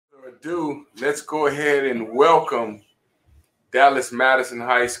ado, let's go ahead and welcome Dallas Madison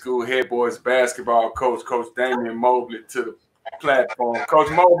High School head boys basketball coach, Coach Damian Mobley, to the platform. Coach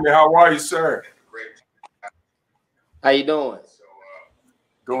Mobley, how are you, sir? How you doing?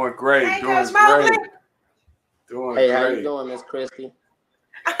 Doing great. Hey, doing Coach great. Mobley. Doing Hey, great. how you doing, Miss Christy?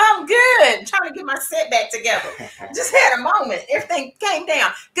 I'm good. Trying to get my set back together. Just had a moment. Everything came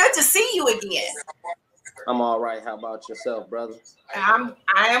down. Good to see you again. I'm all right. How about yourself, brother? I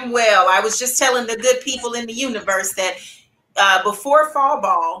am well. I was just telling the good people in the universe that before fall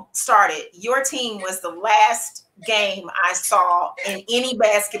ball started, your team was the last game I saw in any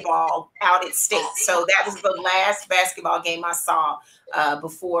basketball out at state. So that was the last basketball game I saw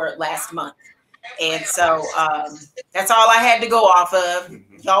before last month. And so that's all I had to go off of.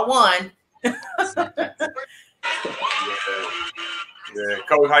 Y'all won. Yeah,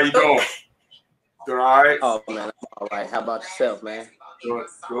 Coach, how you doing? Doing all right? Oh, man, I'm all right. How about yourself, man?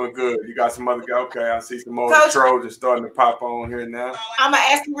 Doing good. You got some other guys? Okay, I see some more Coach, Trojans starting to pop on here now. I'm going to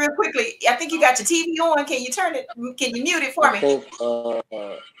ask you real quickly. I think you got your TV on. Can you turn it? Can you mute it for me? I think my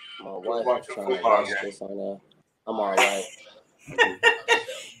wife is trying to watch this on there. I'm all right.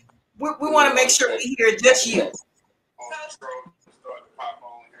 We want to make sure we hear just you.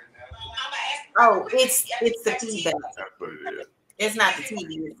 Oh, it's the feedback. That's what it is. It's not the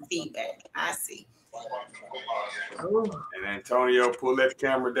TV, it's the feedback. I see. Ooh. And Antonio, pull that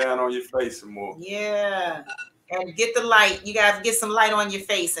camera down on your face some more. Yeah. And get the light. You guys get some light on your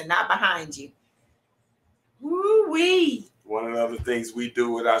face and not behind you. Woo-wee. One of the other things we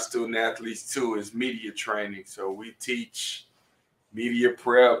do with our student athletes too is media training. So we teach media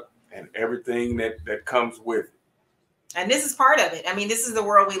prep and everything that comes with it. And this is part of it. I mean, this is the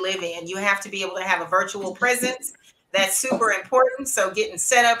world we live in. You have to be able to have a virtual presence. That's super important. So getting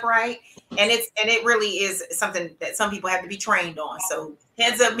set up right. And it really is something that some people have to be trained on. So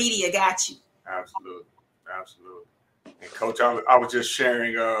Heads Up Media got you. Absolutely. Absolutely. And Coach, I was just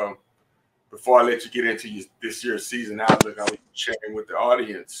sharing, before I let you get into this year's season outlook, I was sharing with the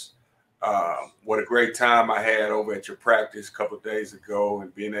audience what a great time I had over at your practice a couple of days ago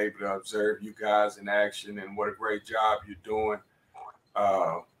and being able to observe you guys in action and what a great job you're doing.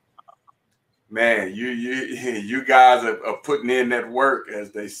 Man, you guys are putting in that work,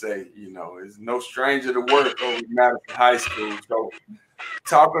 as they say. You know, it's no stranger to work over at Madison High School. So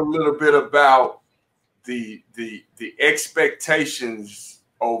talk a little bit about the expectations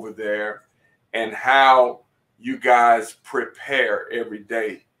over there and how you guys prepare every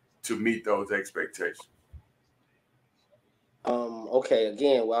day to meet those expectations. Okay,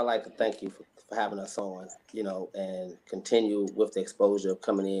 again, well, I'd like to thank you for having us on, and continue with the exposure of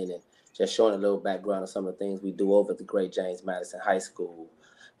coming in and just showing a little background of some of the things we do over at the great James Madison High School.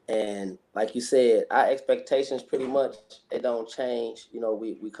 And like you said, our expectations pretty much, they don't change.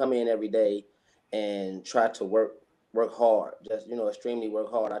 We come in every day and try to work hard, just, extremely work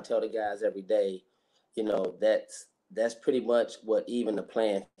hard. I tell the guys every day, that's pretty much what even the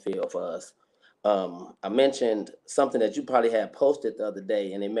playing field for us. I mentioned something that you probably had posted the other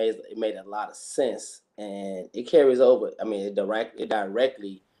day, and it made a lot of sense, and it carries over. I mean, it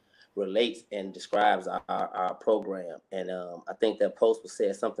directly relates and describes our program. And I think that post was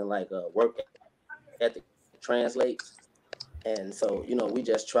said something like work ethic translates. And so, we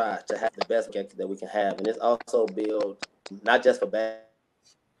just try to have the best ethic that we can have. And it's also built not just for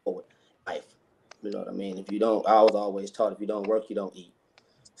basketball, life. You know what I mean? I was always taught if you don't work, you don't eat.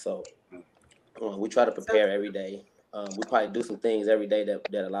 So we try to prepare every day. We probably do some things every day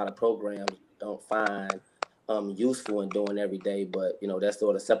that a lot of programs don't find useful in doing every day, but that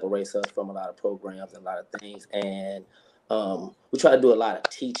sort of separates us from a lot of programs and a lot of things. And we try to do a lot of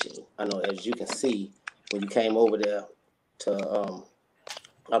teaching. I know, as you can see, when you came over there to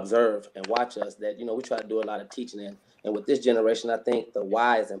observe and watch us, that we try to do a lot of teaching. And with this generation, I think the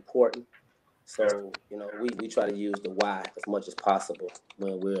why is important. So we try to use the why as much as possible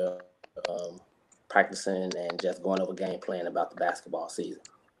when we're practicing and just going over game plan about the basketball season.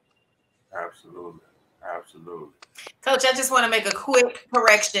 Absolutely. Absolutely. Coach, I just want to make a quick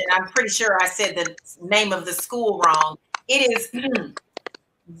correction. I'm pretty sure I said the name of the school wrong. It is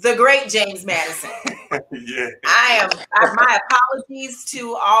the great James Madison. Yeah. My apologies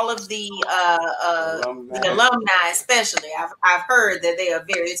to all of the alumni, especially. I've heard that they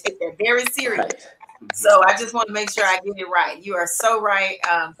take that very serious. Right. So I just want to make sure I get it right. You are so right.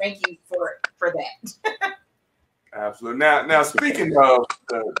 Thank you for that. Absolutely. Now speaking of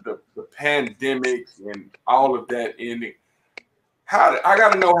the pandemic and all of that ending, I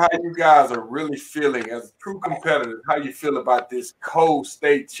got to know how you guys are really feeling as true competitors. How you feel about this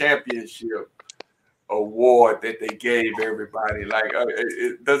co-state championship award that they gave everybody? Like,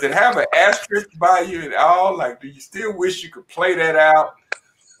 does it have an asterisk by you at all? Like, do you still wish you could play that out,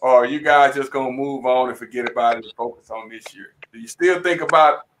 or are you guys just gonna move on and forget about it and focus on this year? Do you still think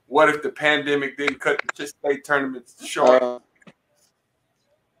about what if the pandemic didn't cut the state tournaments short?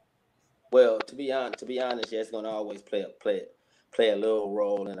 Well, to be honest, yeah, it's gonna always play a little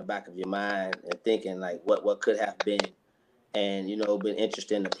role in the back of your mind and thinking like what could have been. And been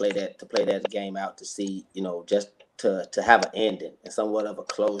interested to play that game out to see, just to have an ending and somewhat of a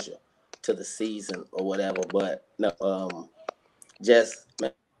closure to the season or whatever. But no, just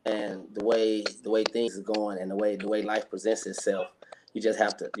man, the way things are going and the way life presents itself, you just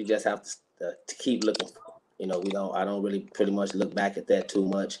have to keep looking. I don't really pretty much look back at that too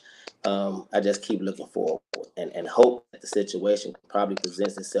much. I just keep looking forward and hope that the situation probably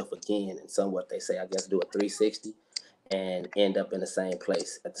presents itself again and somewhat they say, I guess, do a 360. And end up in the same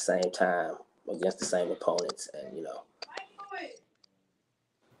place at the same time against the same opponents, and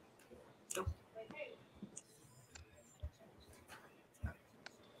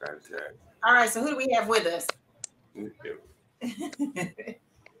All right, so who do we have with us?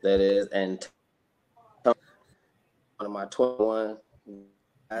 That is, and one of my 21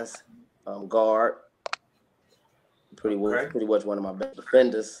 guys, guard, pretty much one of my best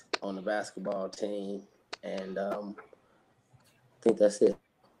defenders on the basketball team, and I think that's it.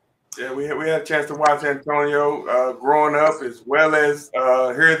 Yeah, we had a chance to watch Antonio growing up, as well as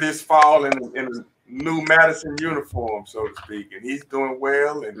here this fall in a new Madison uniform, so to speak, and he's doing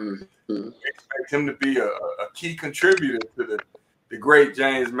well, and we expect him to be a key contributor to the great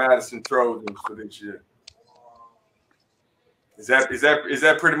James Madison Trojans for this year. Is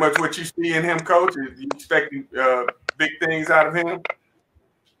that pretty much what you see in him, Coach? Are you expecting big things out of him?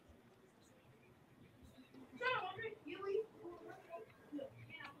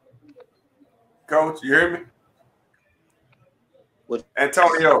 Coach, you hear me?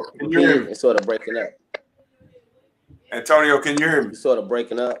 Antonio, can you hear me? It's sort of breaking up. Antonio, can you hear me? You're sort of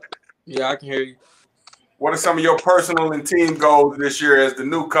breaking up. Yeah, I can hear you. What are some of your personal and team goals this year as the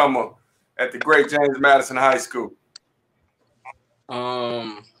newcomer at the great James Madison High School?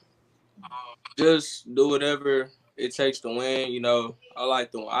 Just do whatever it takes to win.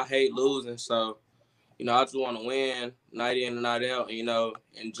 I hate losing, so I just want to win night in and night out, and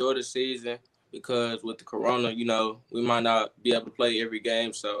enjoy the season. Because with the corona, we might not be able to play every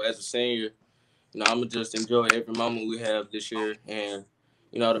game. So as a senior, I'm going to just enjoy every moment we have this year. And,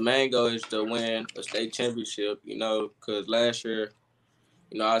 the main goal is to win a state championship, because last year,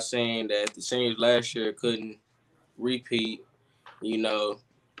 I seen that the seniors last year couldn't repeat. Some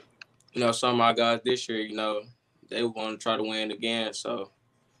of my guys this year, they want to try to win again. So,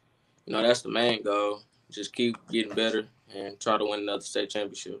 that's the main goal. Just keep getting better and try to win another state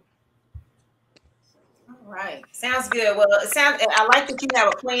championship. All right. Sounds good. Well, I like that you have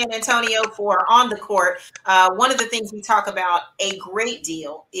a plan, Antonio, for on the court. One of the things we talk about a great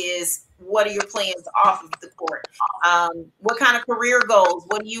deal is what are your plans off of the court? What kind of career goals?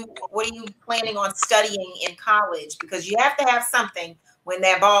 What are you planning on studying in college? Because you have to have something when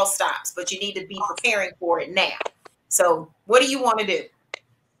that ball stops, but you need to be preparing for it now. So what do you want to do?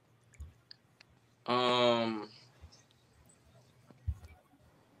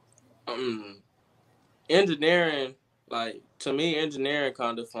 Engineering, to me, engineering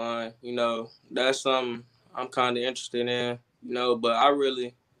kind of fun. That's something I'm kind of interested in. But I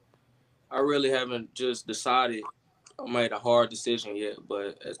really haven't just decided or made a hard decision yet.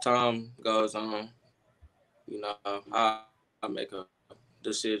 But as time goes on, I'll make a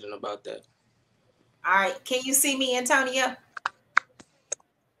decision about that. All right. Can you see me, Antonio?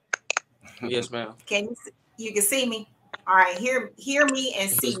 Yes, ma'am. You can see me? All right. Hear me and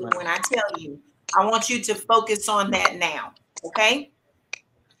see me when I tell you. I want you to focus on that now, okay?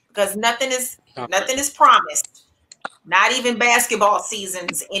 Because nothing is promised, not even basketball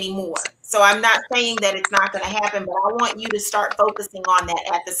seasons anymore. So I'm not saying that it's not going to happen, but I want you to start focusing on that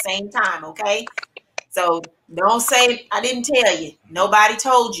at the same time, okay? So don't say I didn't tell you. Nobody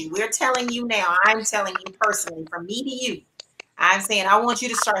told you. We're telling you now. I'm telling you personally, from me to you. I'm saying I want you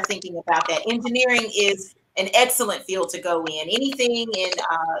to start thinking about that. Engineering is an excellent field to go in. Anything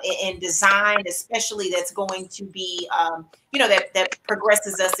in design, especially that's going to be, that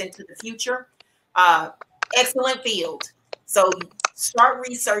progresses us into the future. Excellent field. So start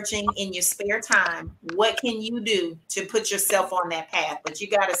researching in your spare time. What can you do to put yourself on that path? But you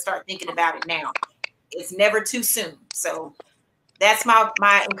got to start thinking about it now. It's never too soon. So that's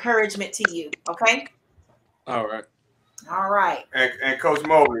my encouragement to you. Okay. All right. All right. And Coach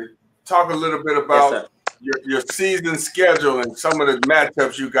Mobley, talk a little bit about your season schedule and some of the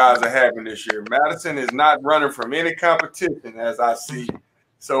matchups you guys are having this year. Madison is not running from any competition, as I see.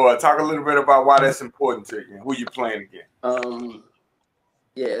 So talk a little bit about why that's important to you and who you playing against.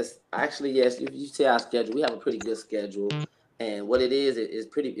 Yes, actually, yes. If you see our schedule, we have a pretty good schedule, and what it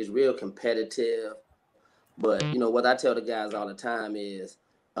is real competitive. But you know what I tell the guys all the time is,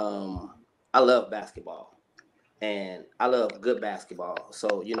 I love basketball, and I love good basketball.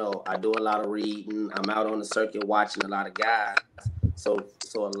 So you know, I do a lot of reading. I'm out on the circuit watching a lot of guys. So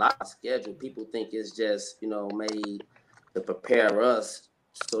a lot of schedule, people think it's just made to prepare us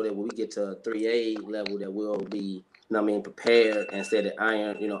so that when we get to a 3A level, that we'll be prepared instead of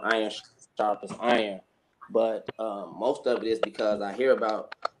iron sharp as iron. But most of it is because I hear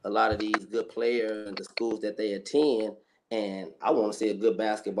about a lot of these good players and the schools that they attend, and I want to see a good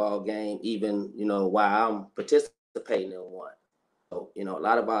basketball game, even while I'm participating in one. So a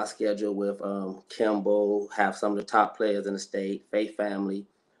lot of our schedule with Kimball have some of the top players in the state, Faith Family,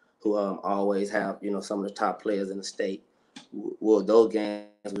 who always have some of the top players in the state. Well, those games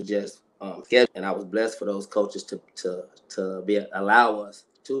were just scheduled, and I was blessed for those coaches to allow us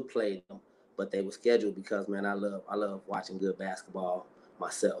to play them, but they were scheduled because I love watching good basketball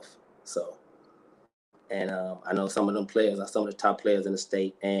myself. So, and I know some of them players are some of the top players in the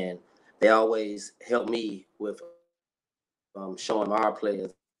state, and they always help me with showing our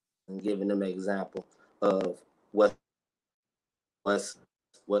players and giving them an example of what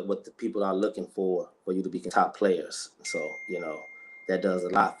the people are looking for you to be top players. So that does a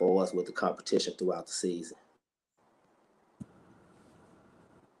lot for us with the competition throughout the season.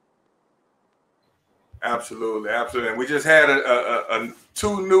 Absolutely, absolutely. And we just had a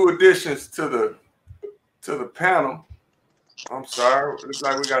two new additions to the panel. I'm sorry, it looks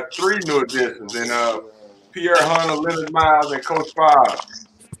like we got three new additions. And Pierre Hunter, Leonard Miles, and Coach Bob.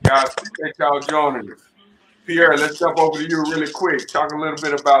 Guys, appreciate y'all joining us. Pierre, let's jump over to you really quick. Talk a little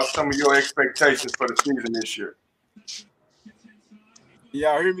bit about some of your expectations for the season this year.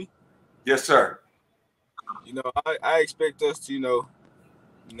 Y'all hear me? Yes, sir. I expect us to,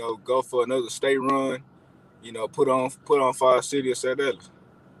 go for another state run. Put on for our city of South Dallas.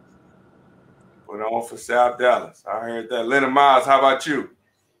 Put on for South Dallas. I heard that. Leonard Miles, how about you?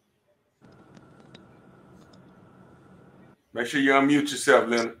 Make sure you unmute yourself,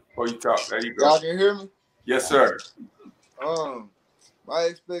 Leonard, before you talk. There you go. Y'all can hear me? Yes, sir. My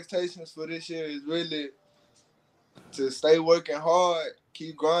expectations for this year is really to stay working hard,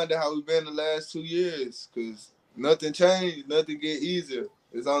 keep grinding how we've been the last 2 years, because nothing changed, nothing get easier.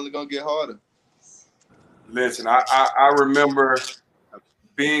 It's only going to get harder. Listen, I remember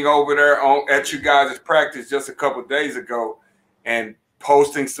being over there at you guys' practice just a couple of days ago and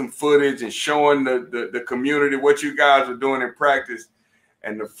posting some footage and showing the community what you guys were doing in practice.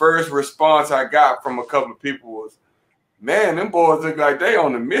 And the first response I got from a couple of people was, man, them boys look like they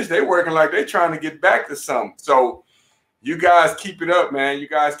on the miss. They working like they trying to get back to something. So you guys keep it up, man. You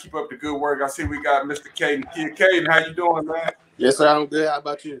guys keep up the good work. I see we got Mr. Caden. Caden, how you doing, man? Yes, sir. I'm good. How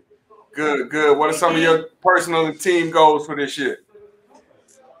about you? Good, good. What are some of your personal and team goals for this year?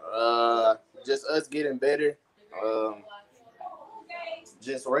 Just us getting better.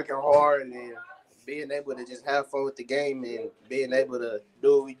 Just working hard and then being able to just have fun with the game and being able to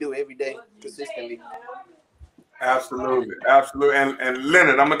do what we do every day consistently. Absolutely, absolutely. And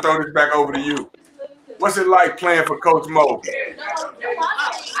Leonard, I'm gonna throw this back over to you. What's it like playing for Coach Mo?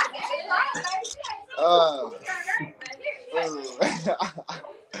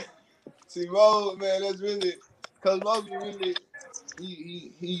 See, Mo, man, that's really Coach Mo. Really,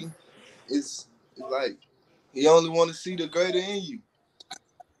 he is like he only want to see the greater in you.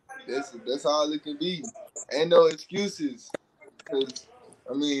 That's all it can be. Ain't no excuses. Cause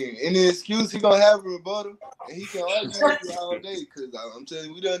any excuse he gonna have a rebuttal, and he can argue with you all day. Cause I'm telling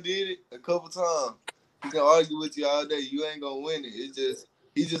you, we done did it a couple times. He can argue with you all day. You ain't gonna win it. It's just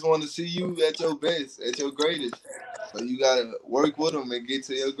he just want to see you at your best, at your greatest. So you gotta work with him and get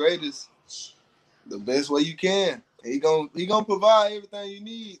to your greatest the best way you can. He gonna provide everything you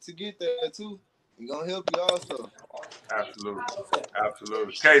need to get there too. He gonna help you also. Absolutely,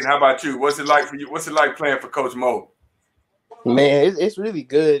 absolutely. Caden, how about you? What's it like for you? What's it like playing for Coach Mo? Man, it's really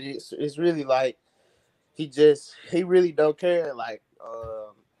good. It's really like he really don't care like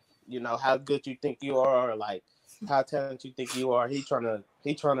how good you think you are or like how talented you think you are. He trying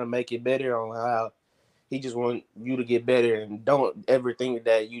to make it better on how he just want you to get better and don't ever think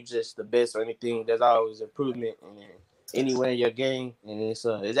that you just the best or anything. There's always improvement anywhere in your game, and it's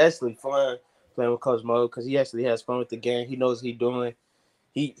actually fun playing with Coach Mo because he actually has fun with the game. He knows what he's doing.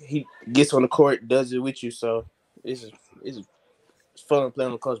 He gets on the court, does it with you. So it's fun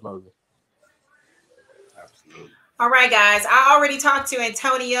playing with Coach Mo. All right, guys. I already talked to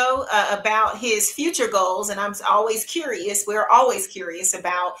Antonio about his future goals, and I'm always curious. We're always curious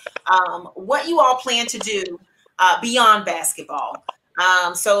about what you all plan to do beyond basketball.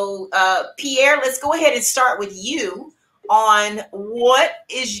 So, Pierre, let's go ahead and start with you on what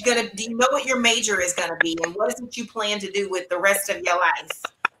is going to, do you know what your major is going to be, and what is it you plan to do with the rest of your life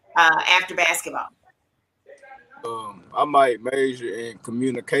after basketball? I might major in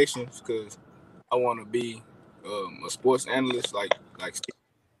communications because I want to be a sports analyst, like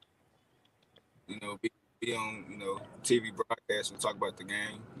be on TV broadcast and talk about the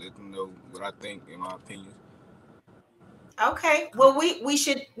game, let them know what I think, in my opinion. Okay, well we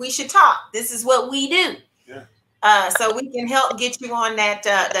should talk. This is what we do. Yeah. So we can help get you on that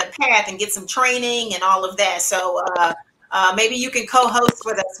path and get some training and all of that. So maybe you can co-host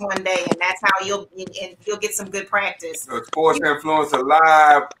with us one day, and that's how you'll get some good practice. So Sports Influencer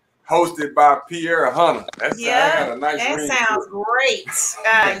Live, hosted by Pierre Hunter. That sounds great.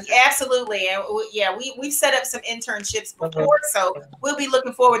 Absolutely, and we've set up some internships before, so we'll be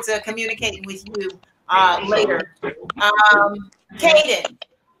looking forward to communicating with you later. Caden,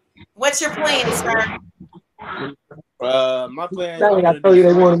 what's your plan, sir? My plan. I told you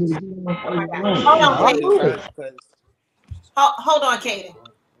they wanted me to. Hold on, Caden.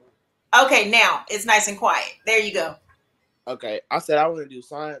 Okay, now it's nice and quiet. There you go. Okay, I said I want to do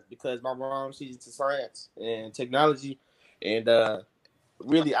science because my mom, she's into science and technology, and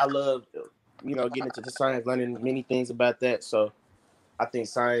really I love, getting into the science, learning many things about that. So I think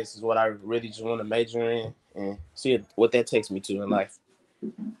science is what I really just want to major in and see what that takes me to in life.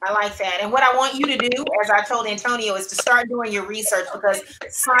 I like that. And what I want you to do, as I told Antonio, is to start doing your research, because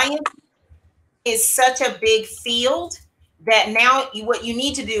science is such a big field that now what you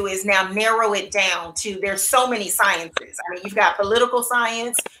need to do is now narrow it down to, there's so many sciences. I mean, you've got political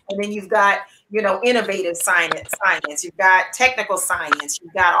science, and then you've got, innovative science, you've got technical science,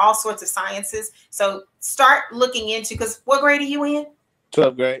 you've got all sorts of sciences. So start looking into, because what grade are you in?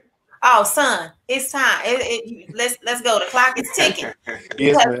 12th grade. Oh, son, it's time. Let's go. The clock is ticking.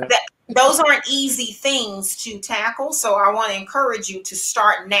 Yes, those aren't easy things to tackle. So I want to encourage you to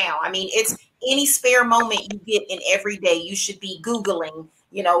start now. I mean, it's any spare moment you get in every day, you should be Googling,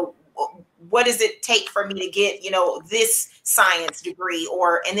 what does it take for me to get, this science degree,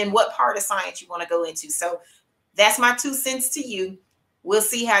 and then what part of science you want to go into. So that's my 2 cents to you. We'll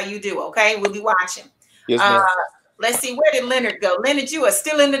see how you do. Okay. We'll be watching. Yes, ma'am. Let's see, where did Leonard go? Leonard, you are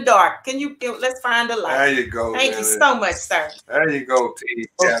still in the dark. Let's find a light. There you go. Thank you so much, sir. There you go, team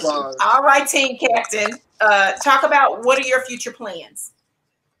captain. All right, team captain. Talk about, what are your future plans?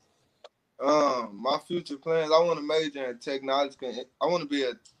 My future plans, I want to major in technological. I want to be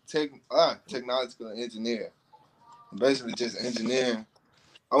a technological engineer. Basically just engineering.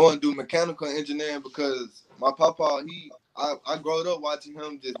 I want to do mechanical engineering because my papa, I grew up watching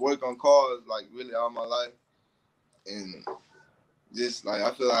him just work on cars like really all my life. And just like,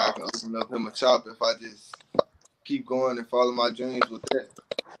 I feel like I can open up him a shop if I just keep going and follow my dreams with that.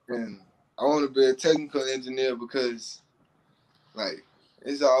 And I want to be a technical engineer because, like,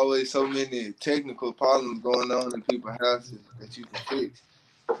 there's always so many technical problems going on in people's houses that you can fix.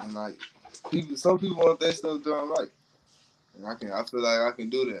 And like, some people want their stuff done right. And I feel like I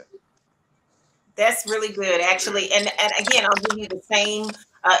can do that. That's really good, actually. And again, I'll give you the same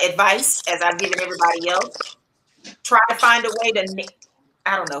advice as I've given everybody else. Try to find a way to,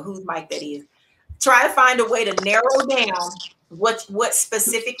 I don't know whose mic that is. Try to find a way to narrow down what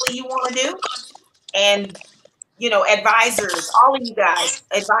specifically you want to do. And, advisors, all of you guys,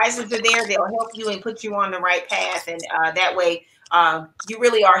 advisors are there. They'll help you and put you on the right path. And that way you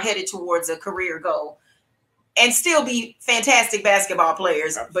really are headed towards a career goal. And still be fantastic basketball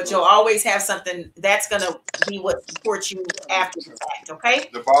players. Absolutely. But you'll always have something that's going to be what supports you after the fact, okay?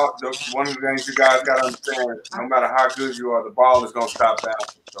 One of the things you guys got to understand, no matter how good you are, the ball is going to stop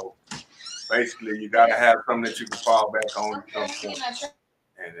bouncing. So basically, you got to have something that you can fall back on at some point.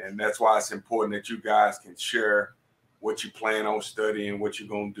 And that's why it's important that you guys can share what you plan on studying, what you're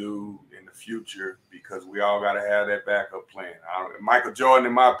going to do in the future, because we all got to have that backup plan. Michael Jordan,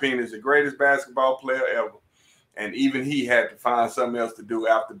 in my opinion, is the greatest basketball player ever. And even he had to find something else to do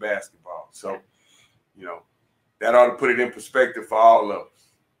after basketball. So, that ought to put it in perspective for all of us.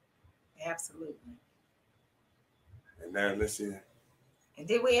 Absolutely. And then let's see. And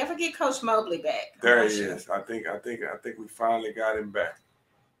did we ever get Coach Mobley back? There he is. I think we finally got him back.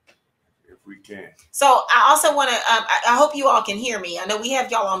 If we can. So I also want to, I hope you all can hear me. I know we have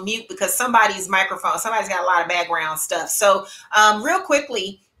y'all on mute because somebody's got a lot of background stuff. So real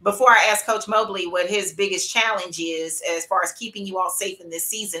quickly, before I ask Coach Mobley what his biggest challenge is as far as keeping you all safe in this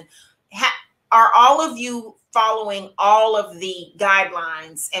season, are all of you following all of the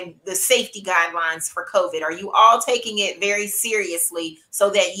guidelines and the safety guidelines for COVID? Are you all taking it very seriously so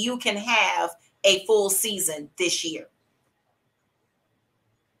that you can have a full season this year?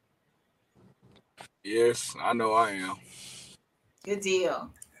 Yes, I know I am. Good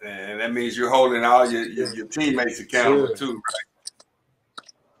deal. And that means you're holding all your teammates accountable too, right?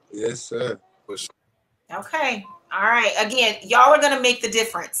 Yes, sir. Okay. All right. Again, y'all are going to make the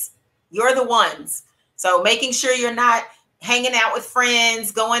difference. You're the ones. So making sure you're not hanging out with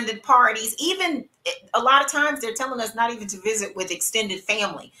friends, going to parties, even a lot of times they're telling us not even to visit with extended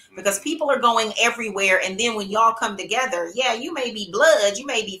family because people are going everywhere. And then when y'all come together, yeah, you may be blood, you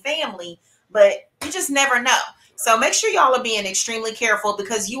may be family, but you just never know. So make sure y'all are being extremely careful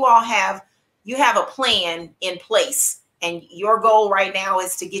because you have a plan in place. And your goal right now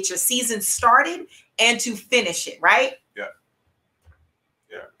is to get your season started and to finish it, right? Yeah.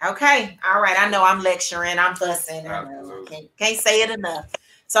 Yeah. Okay. All right. I know I'm lecturing. I'm fussing. Can't say it enough.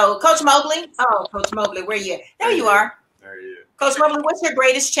 So, Coach Mobley. Oh, Coach Mobley, where you at? There you are. There you are. Coach Mobley, what's your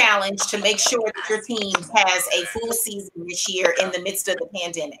greatest challenge to make sure that your team has a full season this year in the midst of the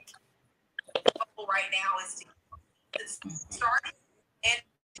pandemic? Right now is to start and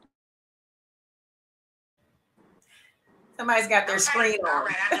somebody's got their screen on. All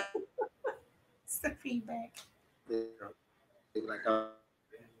right, I know. It's the feedback.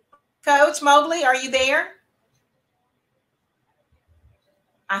 Coach Mobley, are you there?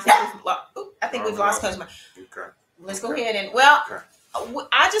 I think we've lost Coach Mobley. Okay. Let's go ahead and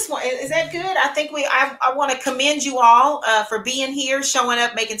I just want, is that good? I think I want to commend you all for being here, showing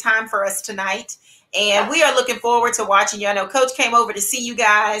up, making time for us tonight. And we are looking forward to watching you. I know Coach came over to see you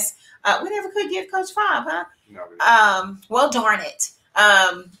guys. We never could give Coach 5, huh? No, well, darn it.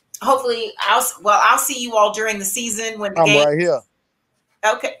 Hopefully I'll see you all during the season when the game. I'm right here.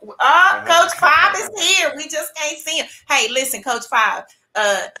 Okay. Coach 5 is here. We just can't see him. Hey, listen, Coach 5.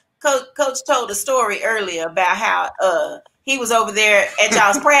 Coach told a story earlier about how he was over there at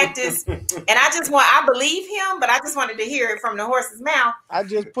y'all's practice, and I believe him, but I just wanted to hear it from the horse's mouth. I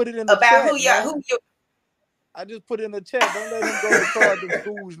just put it in the about chat. who you. I just put it in the chat. Don't let him go to Cardinal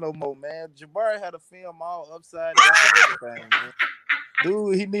schools no more, man. Jabari had a film all upside down, everything, man.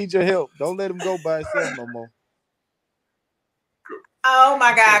 Dude, he needs your help. Don't let him go by himself no more. Oh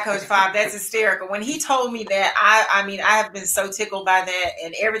my God, Coach 5, that's hysterical. When he told me that, I mean, I have been so tickled by that,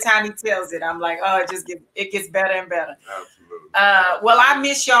 and every time he tells it, I'm like, oh, it gets better and better. Absolutely. Well, I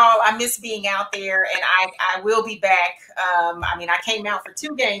miss y'all. I miss being out there, and I will be back. I mean, I came out for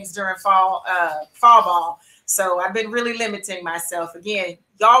 2 games during fall ball, so I've been really limiting myself. Again,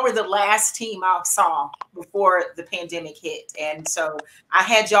 y'all were the last team I saw before the pandemic hit, and so I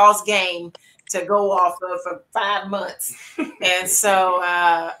had y'all's game to go off of for 5 months. And so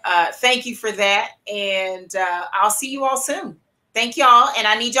thank you for that. And I'll see you all soon. Thank y'all. And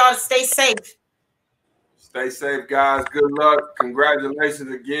I need y'all to stay safe. Stay safe, guys. Good luck.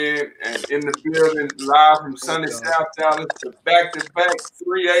 Congratulations again. And in the building, live from sunny South Dallas, the back-to-back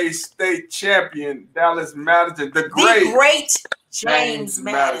 3A state champion, Dallas Madison, the great James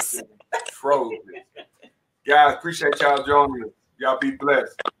Madison. Trophy. Guys, appreciate y'all joining us. Y'all be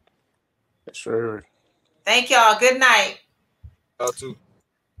blessed. Sure. Thank y'all. Good night. Y'all too.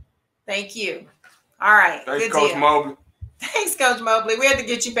 Thank you. All right. Thanks, good Coach deal. Mobley. Thanks, Coach Mobley. We had to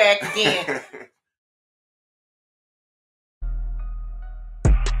get you back again.